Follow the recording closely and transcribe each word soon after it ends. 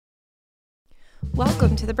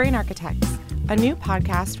Welcome to The Brain Architects, a new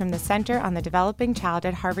podcast from the Center on the Developing Child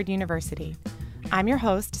at Harvard University. I'm your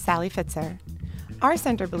host, Sally Fitzer. Our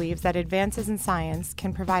center believes that advances in science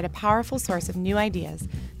can provide a powerful source of new ideas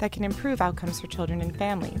that can improve outcomes for children and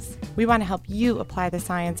families. We want to help you apply the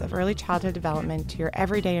science of early childhood development to your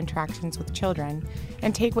everyday interactions with children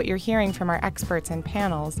and take what you're hearing from our experts and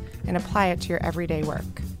panels and apply it to your everyday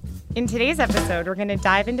work. In today's episode, we're going to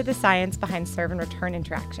dive into the science behind serve and return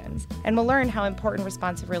interactions, and we'll learn how important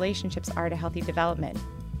responsive relationships are to healthy development.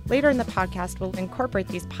 Later in the podcast, we'll incorporate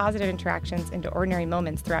these positive interactions into ordinary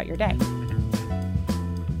moments throughout your day.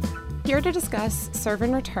 Here to discuss serve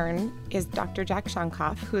and return is Dr. Jack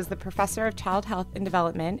Shonkoff, who is the professor of child health and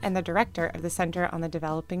development and the director of the Center on the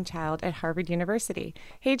Developing Child at Harvard University.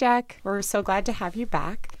 Hey, Jack. We're so glad to have you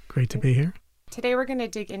back. Great to be here. Today, we're going to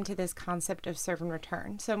dig into this concept of serve and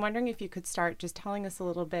return. So I'm wondering if you could start just telling us a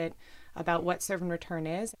little bit about what serve and return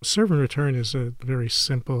is. Serve and return is a very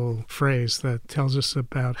simple phrase that tells us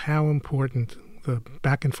about how important the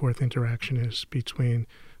back and forth interaction is between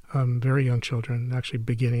very young children, actually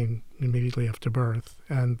beginning immediately after birth,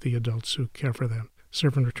 and the adults who care for them.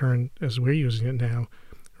 Serve and return, as we're using it now,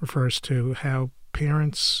 refers to how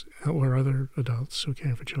parents or other adults who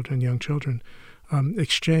care for children, young children,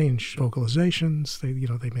 exchange vocalizations.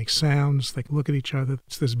 They make sounds. They look at each other.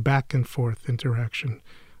 It's this back and forth interaction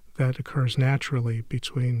that occurs naturally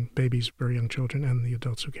between babies, very young children, and the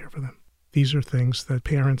adults who care for them. These are things that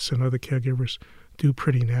parents and other caregivers do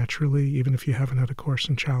pretty naturally, even if you haven't had a course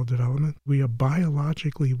in child development. We are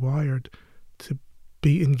biologically wired to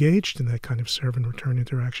be engaged in that kind of serve and return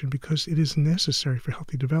interaction because it is necessary for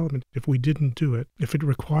healthy development. If we didn't do it, if it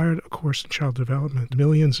required a course in child development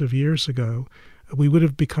millions of years ago, we would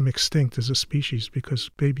have become extinct as a species because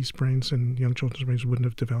babies' brains and young children's brains wouldn't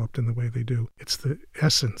have developed in the way they do. It's the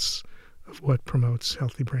essence of what promotes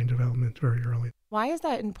healthy brain development very early. Why is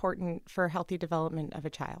that important for healthy development of a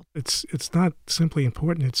child? It's not simply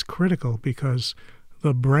important, it's critical because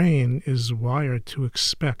the brain is wired to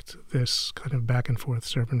expect this kind of back and forth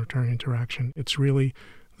serve and return interaction. It's really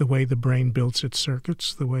the way the brain builds its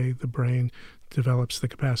circuits, the way the brain develops the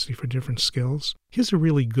capacity for different skills. Here's a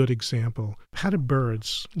really good example. How do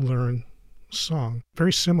birds learn song?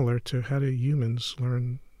 Very similar to how do humans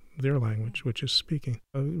learn their language, which is speaking.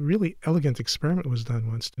 A really elegant experiment was done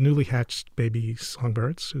once. Newly hatched baby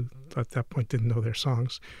songbirds, who at that point didn't know their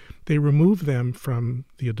songs, they removed them from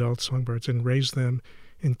the adult songbirds and raised them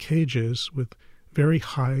in cages with very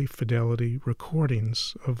high fidelity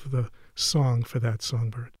recordings of the song for that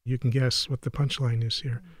songbird. You can guess what the punchline is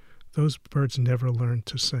here. Those birds never learned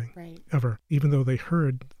to sing, ever. Even though they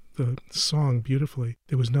heard the song beautifully,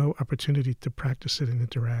 there was no opportunity to practice it and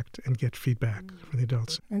interact and get feedback from the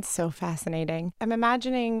adults. It's so fascinating. I'm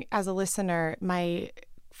imagining as a listener, my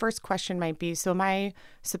first question might be, so am I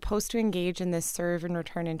supposed to engage in this serve and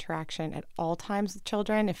return interaction at all times with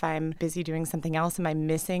children? If I'm busy doing something else, am I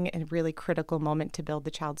missing a really critical moment to build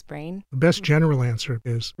the child's brain? The best general answer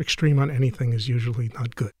is extreme on anything is usually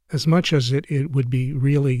not good. As much as it would be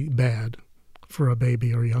really bad for a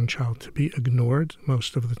baby or a young child to be ignored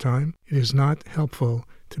most of the time, it is not helpful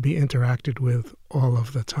to be interacted with all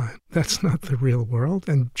of the time. That's not the real world,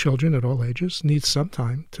 and children at all ages need some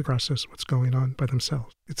time to process what's going on by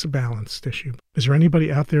themselves. It's a balanced issue. Is there anybody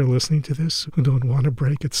out there listening to this who don't want a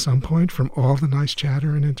break at some point from all the nice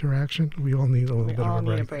chatter and interaction? We all need a little bit of a break.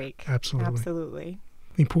 We all need a break. Absolutely.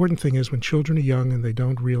 The important thing is when children are young and they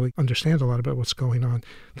don't really understand a lot about what's going on,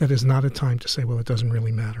 that is not a time to say, well, it doesn't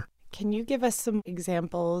really matter. Can you give us some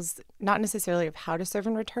examples, not necessarily of how to serve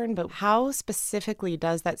and return, but how specifically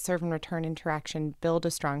does that serve and return interaction build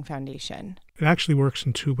a strong foundation? It actually works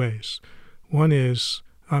in two ways. One is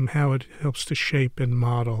how it helps to shape and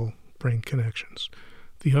model brain connections.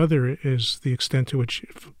 The other is the extent to which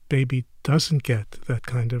if a baby doesn't get that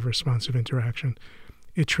kind of responsive interaction,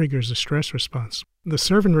 it triggers a stress response. The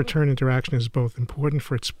serve and return interaction is both important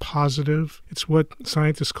for its positive. It's what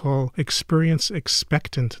scientists call experience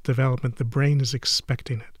expectant development. The brain is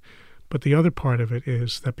expecting it. But the other part of it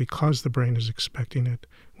is that because the brain is expecting it,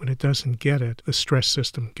 when it doesn't get it, the stress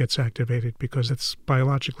system gets activated because it's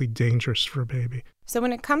biologically dangerous for a baby. So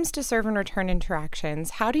when it comes to serve and return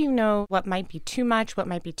interactions, how do you know what might be too much, what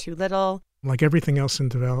might be too little? Like everything else in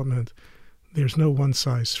development, there's no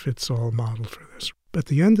one-size-fits-all model for this. But at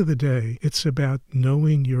the end of the day, it's about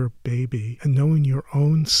knowing your baby and knowing your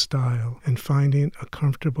own style and finding a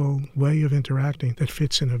comfortable way of interacting that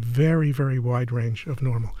fits in a very, very wide range of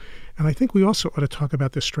normal. And I think we also ought to talk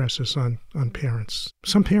about the stresses on parents.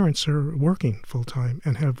 Some parents are working full-time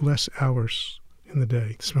and have less hours in the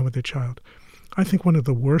day to spend with their child. I think one of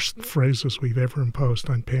the worst phrases we've ever imposed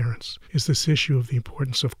on parents is this issue of the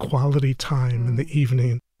importance of quality time in the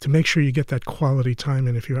evening to make sure you get that quality time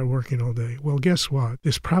in if you are working all day. Well, guess what?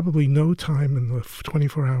 There's probably no time in the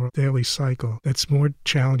 24-hour daily cycle that's more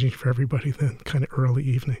challenging for everybody than kind of early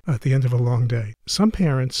evening at the end of a long day. Some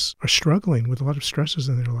parents are struggling with a lot of stresses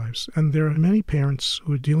in their lives, and there are many parents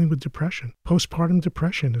who are dealing with depression. Postpartum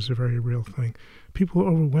depression is a very real thing. People are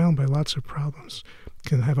overwhelmed by lots of problems,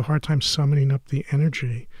 can have a hard time summoning up the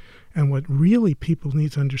energy. And what really people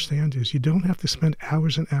need to understand is you don't have to spend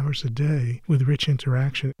hours and hours a day with rich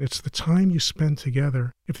interaction. It's the time you spend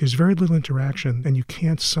together. If there's very little interaction and you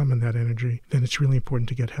can't summon that energy, then it's really important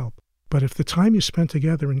to get help. But if the time you spend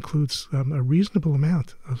together includes a reasonable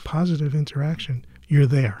amount of positive interaction, you're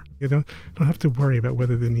there. You don't have to worry about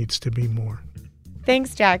whether there needs to be more.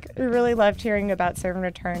 Thanks, Jack. We really loved hearing about serve and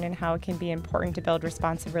return and how it can be important to build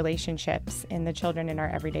responsive relationships in the children in our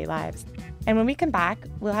everyday lives. And when we come back,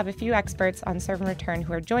 we'll have a few experts on serve and return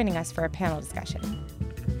who are joining us for a panel discussion.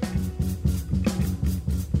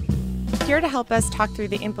 Here to help us talk through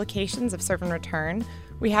the implications of serve and return,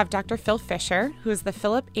 we have Dr. Phil Fisher, who is the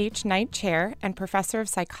Philip H. Knight Chair and Professor of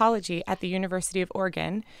Psychology at the University of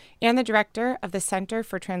Oregon and the Director of the Center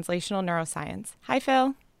for Translational Neuroscience. Hi,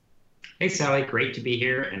 Phil. Hey, Sally. Great to be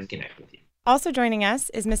here and connect with you. Also joining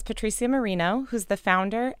us is Ms. Patricia Marino, who's the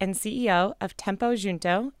founder and CEO of Tempo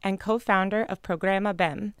Junto and co-founder of Programa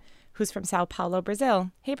BEM, who's from Sao Paulo,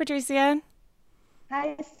 Brazil. Hey, Patricia.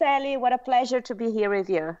 Hi, Sally. What a pleasure to be here with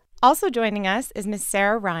you. Also joining us is Ms.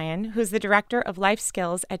 Sarah Ryan, who's the Director of Life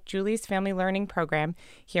Skills at Julie's Family Learning Program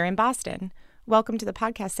here in Boston. Welcome to the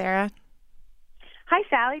podcast, Sarah. Hi,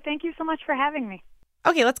 Sally. Thank you so much for having me.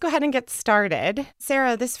 Okay, let's go ahead and get started.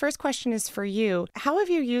 Sarah, this first question is for you. How have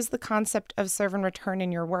you used the concept of serve and return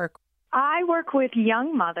in your work? I work with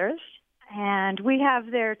young mothers, and we have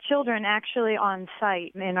their children actually on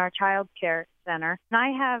site in our child care center. And I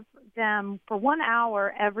have them for 1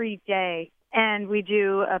 hour every day, and we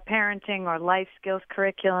do a parenting or life skills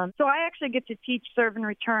curriculum. So I actually get to teach serve and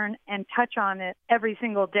return and touch on it every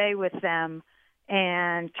single day with them,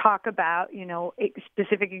 and talk about,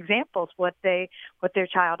 specific examples, what their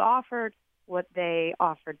child offered, what they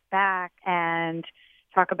offered back, and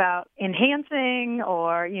talk about enhancing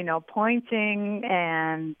or, pointing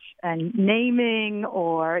and naming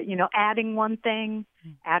or, adding one thing,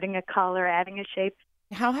 adding a color, adding a shape.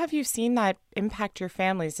 How have you seen that impact your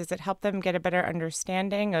families? Does it help them get a better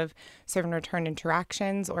understanding of serve and return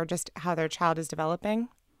interactions or just how their child is developing?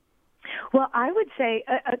 Well, I would say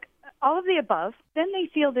all of the above. Then they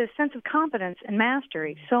feel this sense of confidence and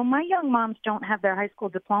mastery. So my young moms don't have their high school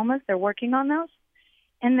diplomas. They're working on those.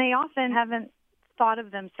 And they often haven't thought of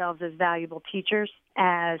themselves as valuable teachers,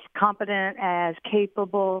 as competent, as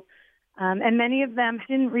capable. And many of them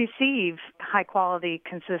didn't receive high-quality,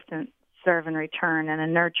 consistent serve and return in a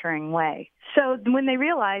nurturing way. So when they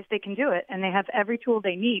realize they can do it and they have every tool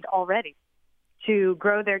they need already to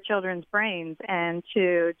grow their children's brains and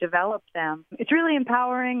to develop them, it's really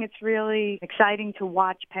empowering. It's really exciting to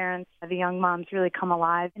watch parents, the young moms, really come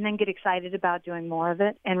alive and then get excited about doing more of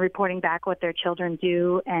it and reporting back what their children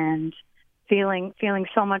do and feeling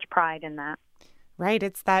so much pride in that. Right.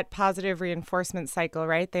 It's that positive reinforcement cycle,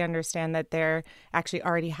 right? They understand that they're actually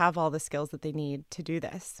already have all the skills that they need to do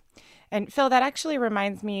this. And Phil, that actually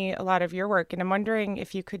reminds me a lot of your work. And I'm wondering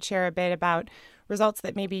if you could share a bit about results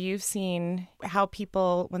that maybe you've seen, how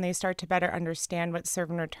people, when they start to better understand what serve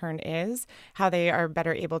and return is, how they are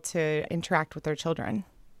better able to interact with their children.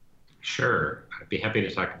 Sure. I'd be happy to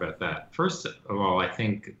talk about that. First of all, I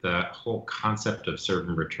think the whole concept of serve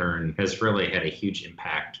and return has really had a huge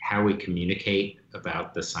impact how we communicate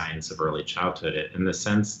about the science of early childhood, in the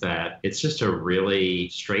sense that it's just a really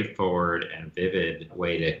straightforward and vivid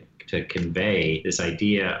way to convey this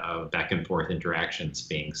idea of back and forth interactions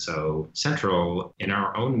being so central. In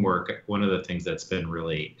our own work, one of the things that's been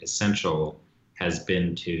really essential has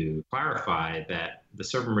been to clarify that the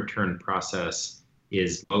serve and return process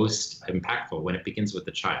is most impactful when it begins with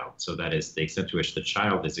the child. So that is the extent to which the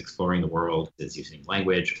child is exploring the world, is using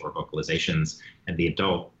language or vocalizations, and the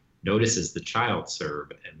adult notices the child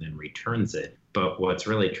serve and then returns it. But what's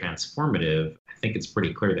really transformative, I think it's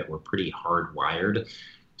pretty clear that we're pretty hardwired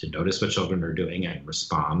to notice what children are doing and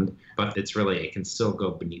respond. But it can still go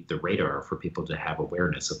beneath the radar for people to have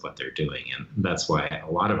awareness of what they're doing. And that's why a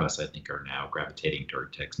lot of us, I think, are now gravitating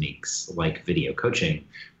toward techniques like video coaching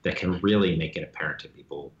that can really make it apparent to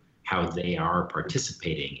people how they are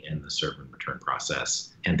participating in the serve and return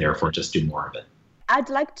process, and therefore just do more of it. I'd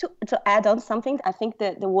like to add on something. I think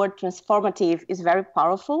that the word transformative is very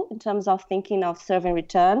powerful in terms of thinking of serve and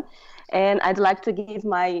return. And I'd like to give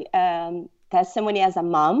my testimony as a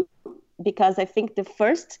mom, because I think the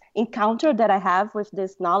first encounter that I have with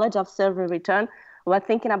this knowledge of serve and return was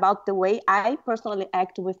thinking about the way I personally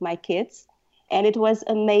act with my kids. And it was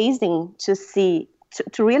amazing to see,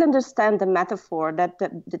 to really understand the metaphor that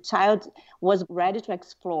the child was ready to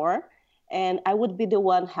explore, and I would be the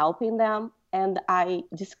one helping them. And I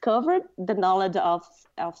discovered the knowledge of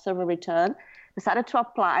serve and return, decided to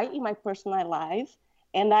apply in my personal life,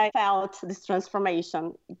 and I felt this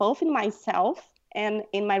transformation, both in myself and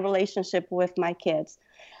in my relationship with my kids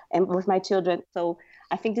and with my children. So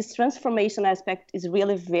I think this transformation aspect is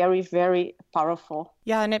really very, very powerful.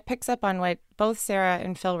 Yeah, and it picks up on what both Sarah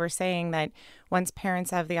and Phil were saying, that once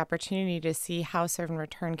parents have the opportunity to see how serve and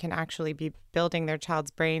return can actually be building their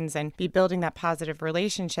child's brains and be building that positive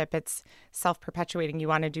relationship, it's self-perpetuating. You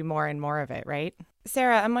want to do more and more of it, right?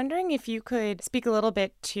 Sarah, I'm wondering if you could speak a little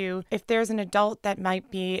bit to if there's an adult that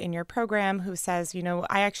might be in your program who says,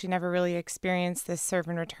 I actually never really experienced this serve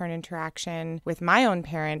and return interaction with my own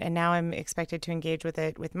parent, and now I'm expected to engage with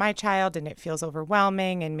it with my child, and it feels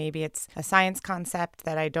overwhelming, and maybe it's a science concept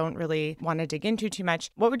that I don't really want to dig into too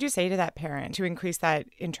much. What would you say to that parent to increase that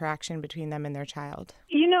interaction between them and their child?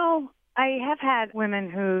 I have had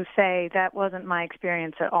women who say that wasn't my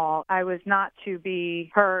experience at all. I was not to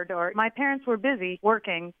be heard, or my parents were busy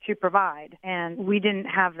working to provide, and we didn't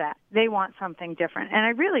have that. They want something different. And I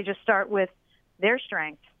really just start with their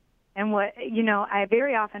strengths. And I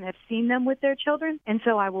very often have seen them with their children, and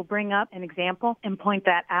so I will bring up an example and point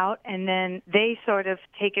that out, and then they sort of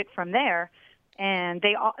take it from there, and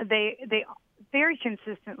they very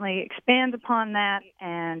consistently expand upon that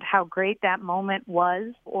and how great that moment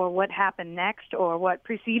was, or what happened next, or what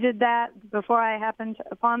preceded that before I happened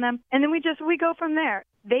upon them. And then we go from there.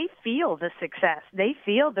 They feel the success. They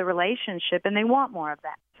feel the relationship, and they want more of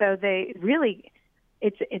that. So they really,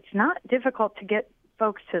 it's not difficult to get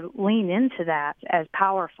folks to lean into that as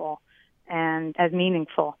powerful and as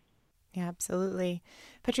meaningful. Yeah, absolutely.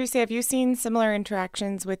 Patricia, have you seen similar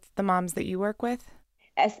interactions with the moms that you work with?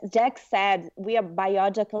 As Jack said, we are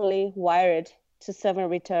biologically wired to serve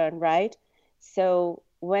and return, right? So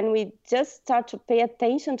when we just start to pay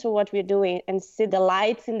attention to what we're doing and see the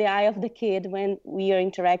lights in the eye of the kid when we are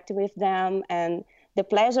interacting with them, and the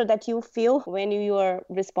pleasure that you feel when you are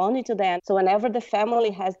responding to them. So whenever the family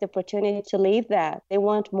has the opportunity to live that, they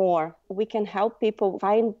want more. We can help people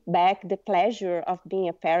find back the pleasure of being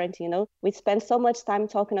a parent, We spend so much time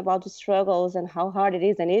talking about the struggles and how hard it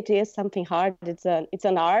is, and it is something hard. It's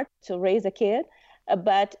an art to raise a kid.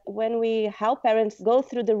 But when we help parents go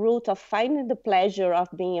through the route of finding the pleasure of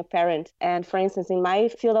being a parent, and for instance, in my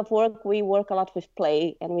field of work, we work a lot with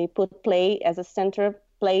play, and we put play as a center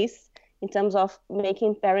place in terms of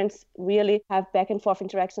making parents really have back and forth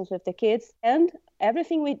interactions with the kids. And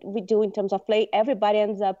everything we do in terms of play, everybody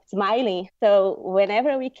ends up smiling. So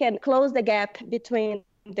whenever we can close the gap between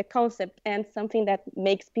the concept and something that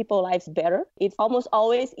makes people's lives better, it's almost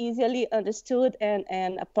always easily understood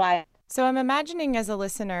and applied. So I'm imagining as a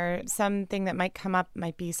listener, something that might come up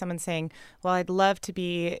might be someone saying, well, I'd love to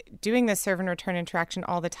be doing this serve and return interaction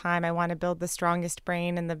all the time. I want to build the strongest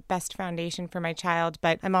brain and the best foundation for my child,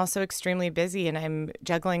 but I'm also extremely busy and I'm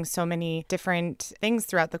juggling so many different things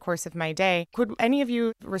throughout the course of my day. Could any of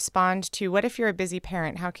you respond to, what if you're a busy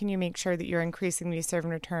parent? How can you make sure that you're increasing these serve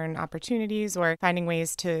and return opportunities or finding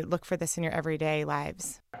ways to look for this in your everyday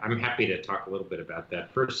lives? I'm happy to talk a little bit about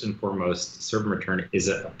that. First and foremost, serve and return is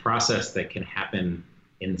a process that can happen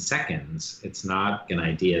in seconds. It's not an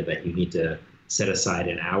idea that you need to set aside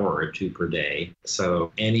an hour or two per day.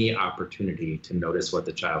 So any opportunity to notice what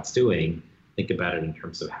the child's doing, think about it in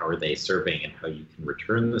terms of how are they serving and how you can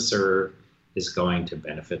return the serve is going to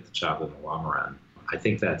benefit the child in the long run. I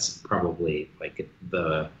think that's probably like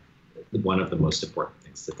one of the most important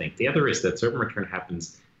things to think. The other is that serve and return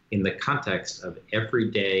happens in the context of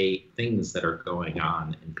everyday things that are going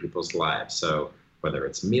on in people's lives. So whether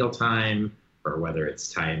it's mealtime or whether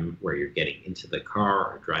it's time where you're getting into the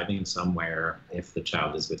car or driving somewhere, if the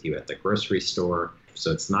child is with you at the grocery store.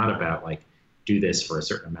 So it's not about like, do this for a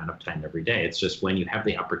certain amount of time every day. It's just when you have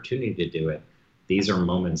the opportunity to do it, these are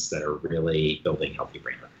moments that are really building healthy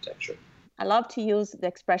brain architecture. I love to use the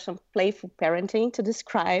expression playful parenting to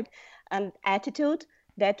describe an attitude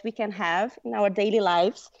that we can have in our daily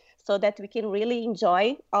lives so that we can really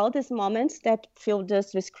enjoy all these moments that Phil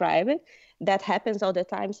just described. That happens all the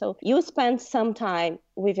time. So you spend some time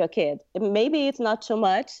with your kid. Maybe it's not too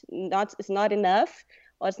much, it's not enough,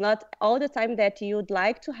 or it's not all the time that you'd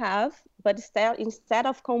like to have, But instead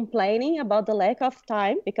of complaining about the lack of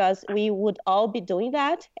time, because we would all be doing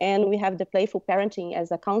that, and we have the playful parenting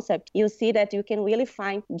as a concept, you see that you can really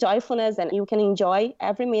find joyfulness and you can enjoy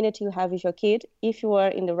every minute you have with your kid if you are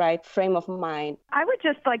in the right frame of mind. I would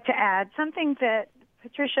just like to add something that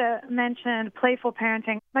Patricia mentioned, playful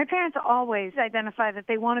parenting. My parents always identify that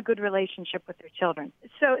they want a good relationship with their children.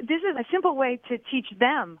 So this is a simple way to teach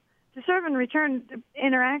them. The serve and return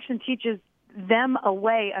interaction teaches them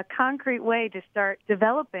a concrete way to start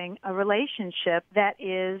developing a relationship that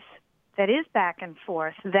is back and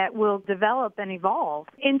forth, that will develop and evolve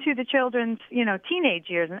into the children's, teenage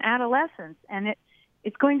years and adolescence. And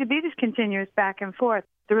it's going to be this continuous back and forth.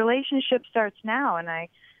 The relationship starts now, and I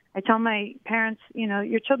tell my parents,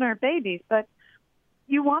 your children are babies, but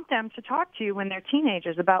you want them to talk to you when they're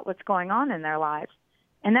teenagers about what's going on in their lives.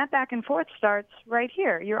 And that back and forth starts right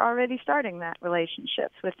here. You're already starting that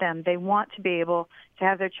relationship with them. They want to be able to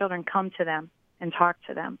have their children come to them and talk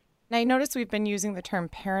to them. And I noticed we've been using the term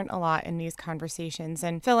parent a lot in these conversations.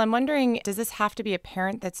 And Phil, I'm wondering, does this have to be a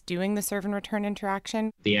parent that's doing the serve and return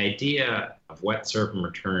interaction? The idea of what serve and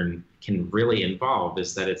return can really involve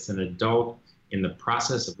is that it's an adult in the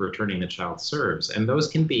process of returning the child's serves. And those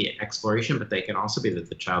can be exploration, but they can also be that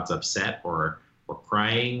the child's upset or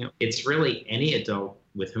crying. It's really any adult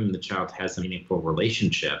with whom the child has a meaningful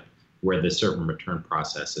relationship where the serve and return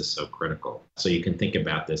process is so critical. So you can think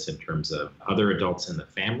about this in terms of other adults in the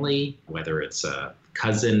family, whether it's a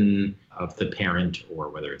cousin of the parent or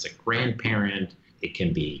whether it's a grandparent. It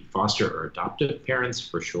can be foster or adoptive parents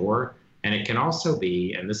for sure. And it can also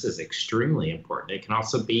be, and this is extremely important, it can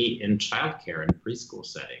also be in childcare and preschool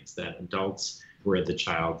settings, that adults who are the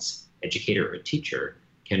child's educator or teacher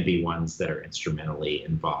can be ones that are instrumentally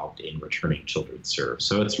involved in returning children's serves.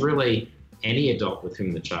 So it's really any adult with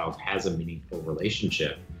whom the child has a meaningful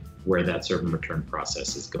relationship where that serve and return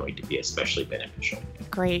process is going to be especially beneficial.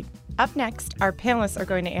 Great. Up next, our panelists are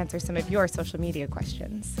going to answer some of your social media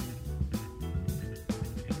questions.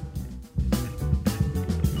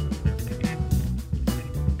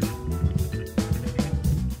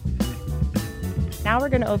 Now we're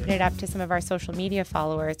going to open it up to some of our social media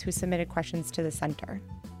followers who submitted questions to the center.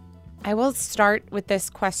 I will start with this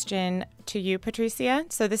question to you, Patricia.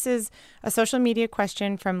 So this is a social media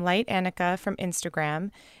question from Light Annika from Instagram.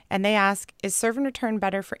 And they ask, is serve and return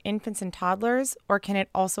better for infants and toddlers, or can it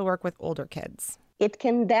also work with older kids? It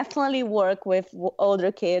can definitely work with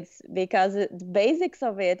older kids because the basics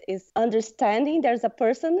of it is understanding there's a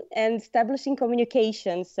person and establishing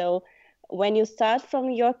communication. So when you start from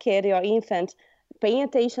your kid, your infant, paying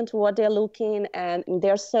attention to what they're looking and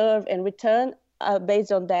their serve and return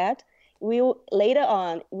based on that, later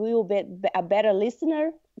on, we will be a better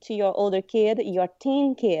listener to your older kid, your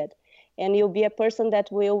teen kid. And you'll be a person that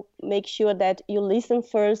will make sure that you listen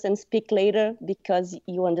first and speak later because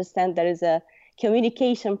you understand there is a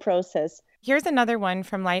communication process. Here's another one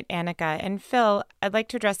from Light Annika. And Phil, I'd like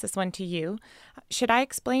to address this one to you. Should I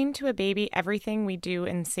explain to a baby everything we do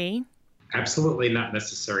and see? Absolutely not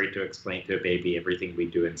necessary to explain to a baby everything we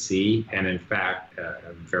do and see. And in fact,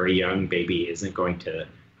 a very young baby isn't going to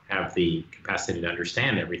have the capacity to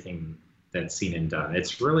understand everything that's seen and done.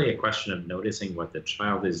 It's really a question of noticing what the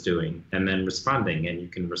child is doing and then responding. And you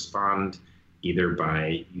can respond either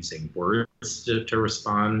by using words to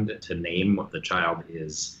respond, to name what the child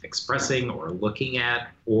is expressing or looking at,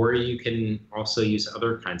 or you can also use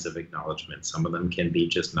other kinds of acknowledgement. Some of them can be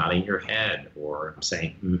just nodding your head or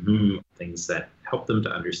saying, things that help them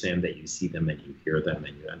to understand that you see them and you hear them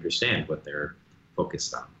and you understand what they're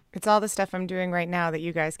focused on. It's all the stuff I'm doing right now that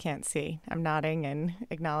you guys can't see. I'm nodding and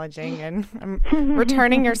acknowledging and I'm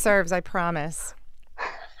returning your serves, I promise.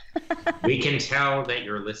 We can tell that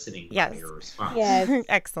you're listening yes. to your response. Yes.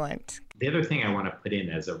 Excellent. The other thing I want to put in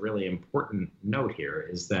as a really important note here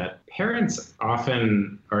is that parents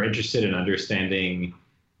often are interested in understanding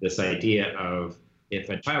this idea of if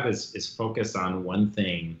a child is focused on one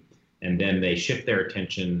thing and then they shift their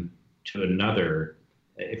attention to another,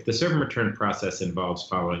 if the serve and return process involves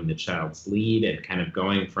following the child's lead and kind of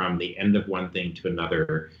going from the end of one thing to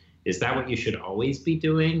another, is that what you should always be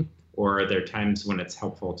doing? Or are there times when it's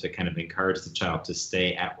helpful to kind of encourage the child to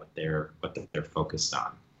stay at what they're focused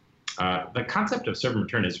on? The concept of serve and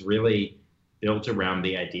return is really built around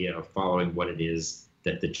the idea of following what it is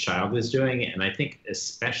that the child is doing. And I think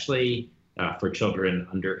especially for children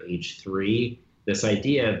under age 3, this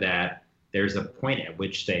idea that there's a point at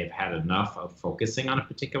which they've had enough of focusing on a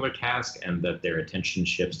particular task and that their attention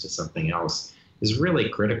shifts to something else is really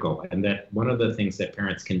critical. And that one of the things that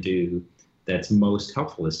parents can do that's most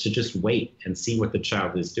helpful is to just wait and see what the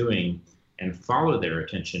child is doing and follow their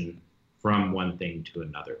attention from one thing to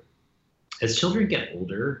another. As children get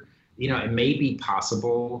older, it may be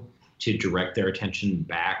possible to direct their attention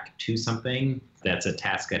back to something that's a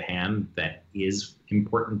task at hand that is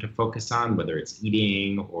important to focus on, whether it's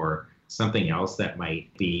eating or something else that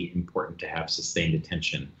might be important to have sustained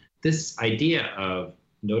attention. This idea of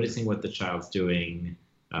noticing what the child's doing,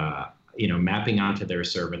 mapping onto their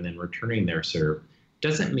serve and then returning their serve,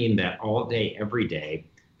 doesn't mean that all day, every day,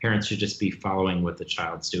 parents should just be following what the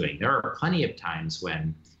child's doing. There are plenty of times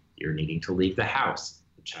when you're needing to leave the house.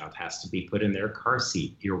 The child has to be put in their car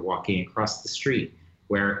seat. You're walking across the street,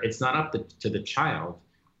 where it's not up to the child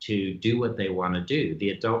to do what they want to do.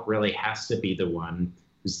 The adult really has to be the one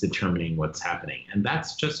who's determining what's happening. And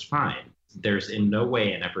that's just fine. There's in no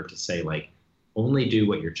way an effort to say, only do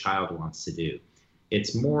what your child wants to do.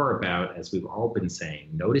 It's more about, as we've all been saying,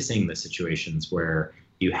 noticing the situations where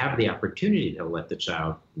you have the opportunity to let the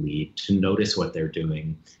child lead, to notice what they're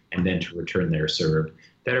doing, and then to return their serve,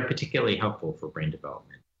 that are particularly helpful for brain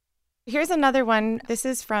development. Here's another one. This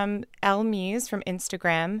is from Elle Mies from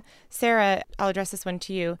Instagram. Sarah, I'll address this one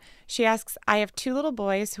to you. She asks, I have 2 little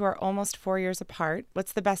boys who are almost 4 years apart.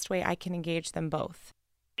 What's the best way I can engage them both?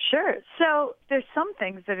 Sure. So there's some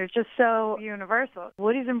things that are just so universal.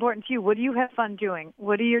 What is important to you? What do you have fun doing?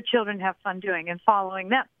 What do your children have fun doing? And following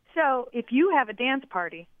them. So if you have a dance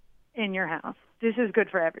party in your house, this is good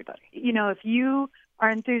for everybody. If you are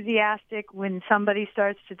enthusiastic when somebody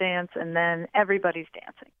starts to dance and then everybody's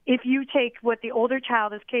dancing. If you take what the older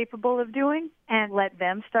child is capable of doing and let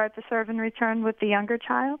them start the serve and return with the younger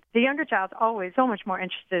child's always so much more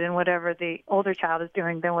interested in whatever the older child is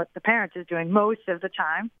doing than what the parent is doing most of the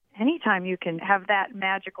time. Anytime you can have that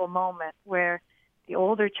magical moment where the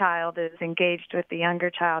older child is engaged with the younger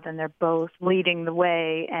child and they're both leading the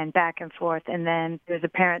way and back and forth, and then there's a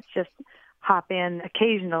parent just hop in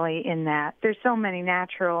occasionally in that. There's so many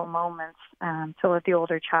natural moments to let the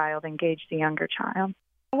older child engage the younger child.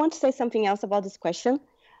 I want to say something else about this question.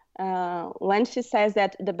 When she says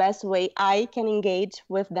that the best way I can engage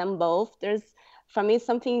with them both, there's, for me,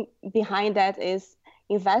 something behind that is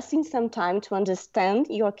investing some time to understand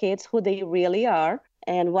your kids, who they really are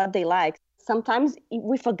and what they like. Sometimes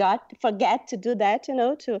we forget to do that,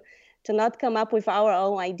 to not come up with our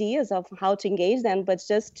own ideas of how to engage them, but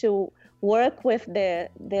just to work with the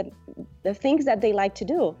things that they like to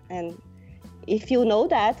do. And if you know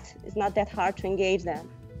that, it's not that hard to engage them.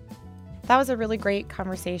 That was a really great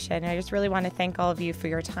conversation. I just really want to thank all of you for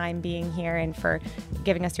your time being here and for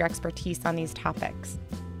giving us your expertise on these topics.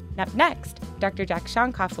 Up next, Dr. Jack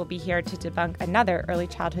Shonkoff will be here to debunk another early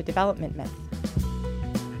childhood development myth.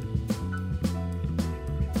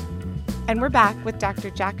 And we're back with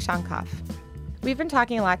Dr. Jack Shonkoff. We've been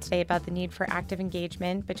talking a lot today about the need for active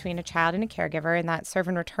engagement between a child and a caregiver and that serve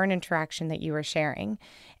and return interaction that you were sharing.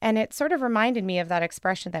 And it sort of reminded me of that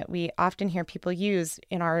expression that we often hear people use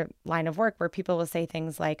in our line of work, where people will say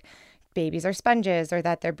things like babies are sponges or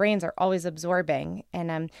that their brains are always absorbing.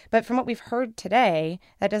 But from what we've heard today,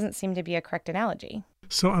 that doesn't seem to be a correct analogy.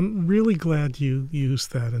 So I'm really glad you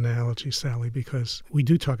used that analogy, Sally, because we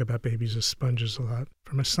do talk about babies as sponges a lot.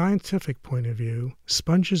 From a scientific point of view,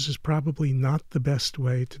 sponges is probably not the best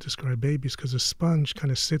way to describe babies, because a sponge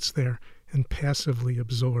kind of sits there and passively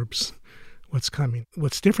absorbs what's coming.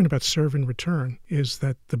 What's different about serve and return is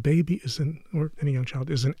that the baby or any young child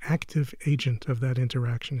is an active agent of that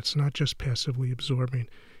interaction. It's not just passively absorbing,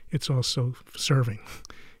 it's also serving.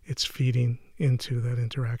 It's feeding into that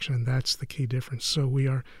interaction, and that's the key difference. So we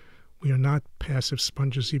are not passive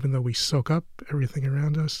sponges, even though we soak up everything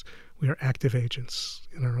around us. We are active agents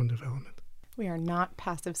in our own development. We are not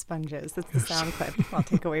passive sponges. That's the sound clip I'll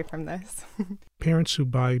take away from this. Parents who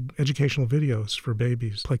buy educational videos for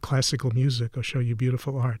babies, play classical music, or show you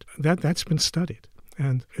beautiful art, that's been studied.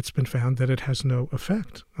 And it's been found that it has no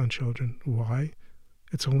effect on children. Why?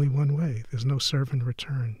 It's only one way. There's no serve and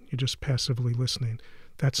return. You're just passively listening.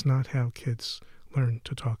 That's not how kids learn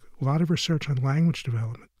to talk. A lot of research on language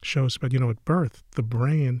development shows that, at birth, the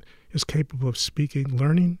brain is capable of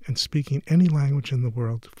learning and speaking any language in the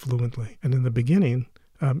world fluently. And in the beginning,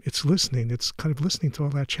 it's listening. It's kind of listening to all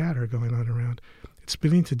that chatter going on around. It's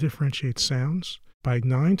beginning to differentiate sounds. By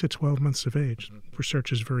 9 to 12 months of age,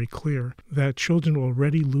 research is very clear that children are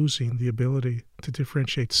already losing the ability to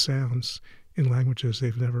differentiate sounds in languages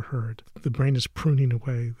they've never heard. The brain is pruning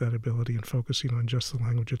away that ability and focusing on just the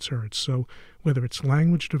language it's heard. So whether it's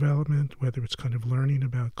language development, whether it's kind of learning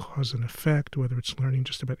about cause and effect, whether it's learning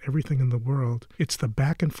just about everything in the world, it's the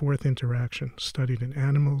back and forth interaction studied in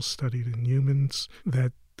animals, studied in humans,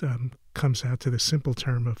 that comes out to the simple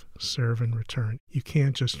term of serve and return. You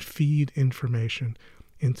can't just feed information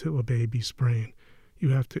into a baby's brain. You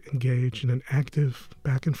have to engage in an active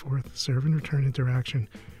back and forth serve and return interaction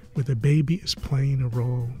where the baby is playing a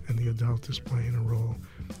role and the adult is playing a role,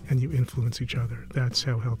 and you influence each other. That's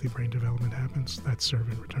how healthy brain development happens. That's serve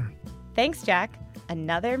and return. Thanks, Jack.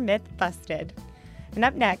 Another myth busted. And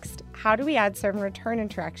up next, how do we add serve and return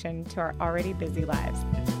interaction to our already busy lives?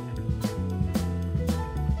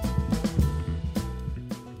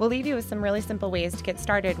 We'll leave you with some really simple ways to get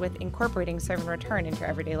started with incorporating serve and return into your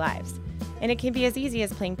everyday lives. And it can be as easy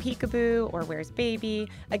as playing peekaboo or Where's Baby,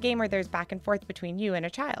 a game where there's back and forth between you and a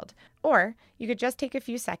child. Or you could just take a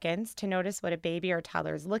few seconds to notice what a baby or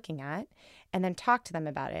toddler is looking at and then talk to them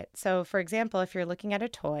about it. So for example, if you're looking at a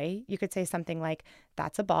toy, you could say something like,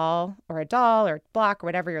 that's a ball or a doll or block or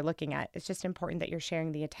whatever you're looking at. It's just important that you're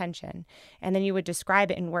sharing the attention. And then you would describe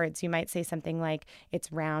it in words. You might say something like,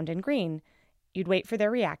 it's round and green. You'd wait for their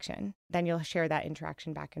reaction. Then you'll share that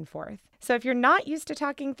interaction back and forth. So if you're not used to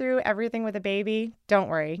talking through everything with a baby, don't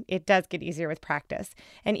worry. It does get easier with practice.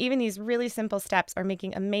 And even these really simple steps are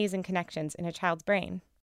making amazing connections in a child's brain.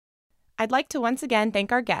 I'd like to once again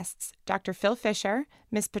thank our guests, Dr. Phil Fisher,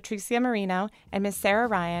 Ms. Patricia Marino, and Ms. Sarah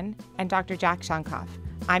Ryan, and Dr. Jack Shonkoff.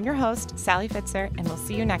 I'm your host, Sally Fitzer, and we'll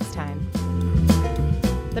see you next time.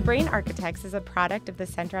 The Brain Architects is a product of the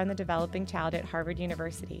Center on the Developing Child at Harvard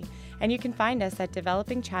University, and you can find us at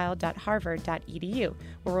developingchild.harvard.edu,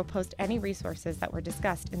 where we'll post any resources that were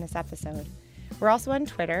discussed in this episode. We're also on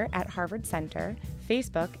Twitter at Harvard Center,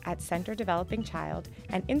 Facebook at Center Developing Child,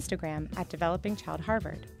 and Instagram at Developing Child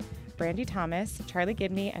Harvard. Brandy Thomas, Charlie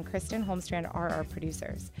Gibney, and Kristen Holmstrand are our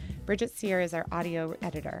producers. Bridget Sear is our audio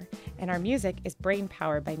editor, and our music is Brain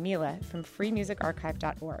Power by Mila from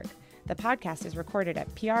freemusicarchive.org. The podcast is recorded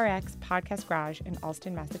at PRX Podcast Garage in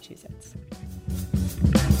Allston, Massachusetts.